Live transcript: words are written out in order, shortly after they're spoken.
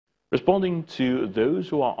Responding to those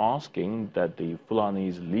who are asking that the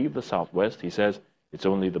Fulanis leave the southwest, he says it's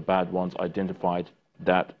only the bad ones identified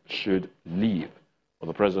that should leave. Well,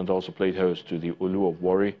 the president also played host to the Olu of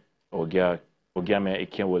Warri, Ogiame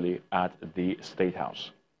Ikenwole, at the State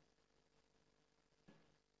House.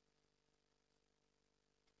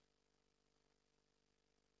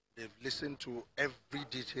 They've listened to every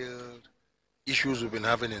detailed issues we've been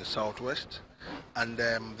having in Southwest, and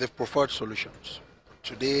they've preferred solutions.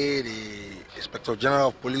 Today, the Inspector General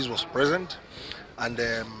of Police was present, and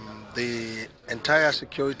the entire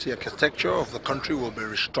security architecture of the country will be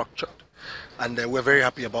restructured. And we're very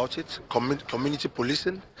happy about it. Community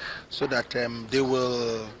policing, so that they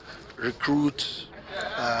will recruit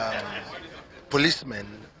policemen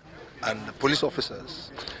and police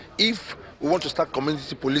officers. If we want to start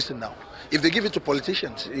community policing now, if they give it to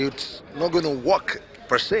politicians, it's not going to work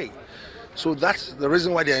per se. So that's the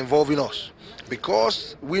reason why they're involving us,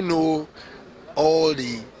 because we know all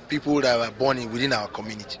the people that were born within our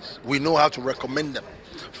communities. We know how to recommend them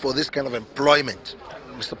for this kind of employment.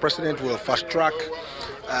 Mr. President will fast track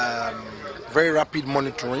very rapid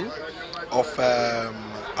monitoring of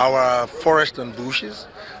our forests and bushes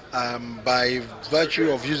by virtue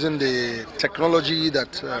of using the technology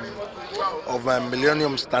that of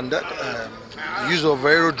Millennium Standard, the use of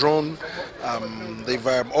aerodrone. They've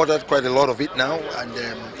ordered quite a lot of it now, and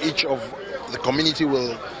each of the community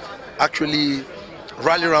will actually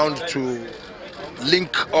rally around to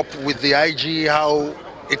link up with the IG how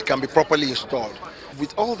it can be properly installed.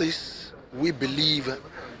 With all this, we believe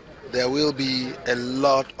there will be a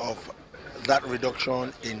lot of that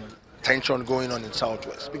reduction in tension going on in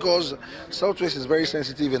Southwest, because Southwest is very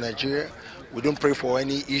sensitive in Nigeria. We don't pray for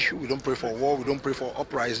any issue, we don't pray for war, we don't pray for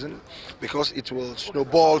uprising, because it will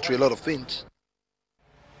snowball to a lot of things.